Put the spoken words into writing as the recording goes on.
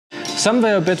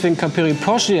Somewhere between Kapiri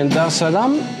Mposhi and Dar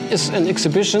Salaam is an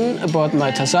exhibition about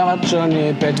my TAZARA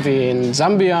journey between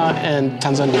Zambia and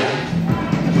Tanzania.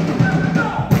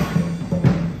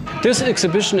 This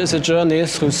exhibition is a journey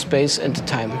through space and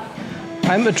time.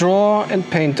 I'm a drawer and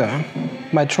painter.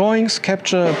 My drawings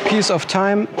capture a piece of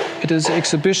time. It is an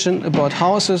exhibition about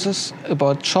houses,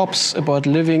 about shops, about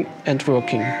living and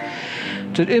working.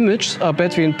 The images are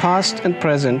between past and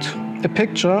present. A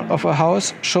picture of a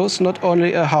house shows not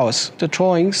only a house. The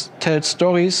drawings tell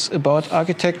stories about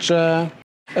architecture,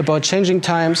 about changing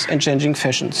times and changing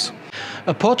fashions.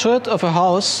 A portrait of a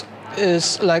house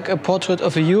is like a portrait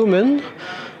of a human.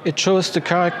 It shows the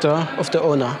character of the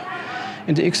owner.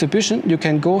 In the exhibition, you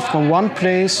can go from one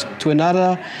place to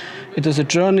another. It is a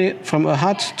journey from a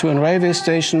hut to a railway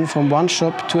station, from one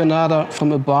shop to another,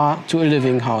 from a bar to a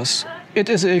living house. It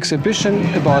is an exhibition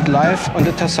about life on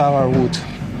the TAZARA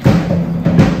route.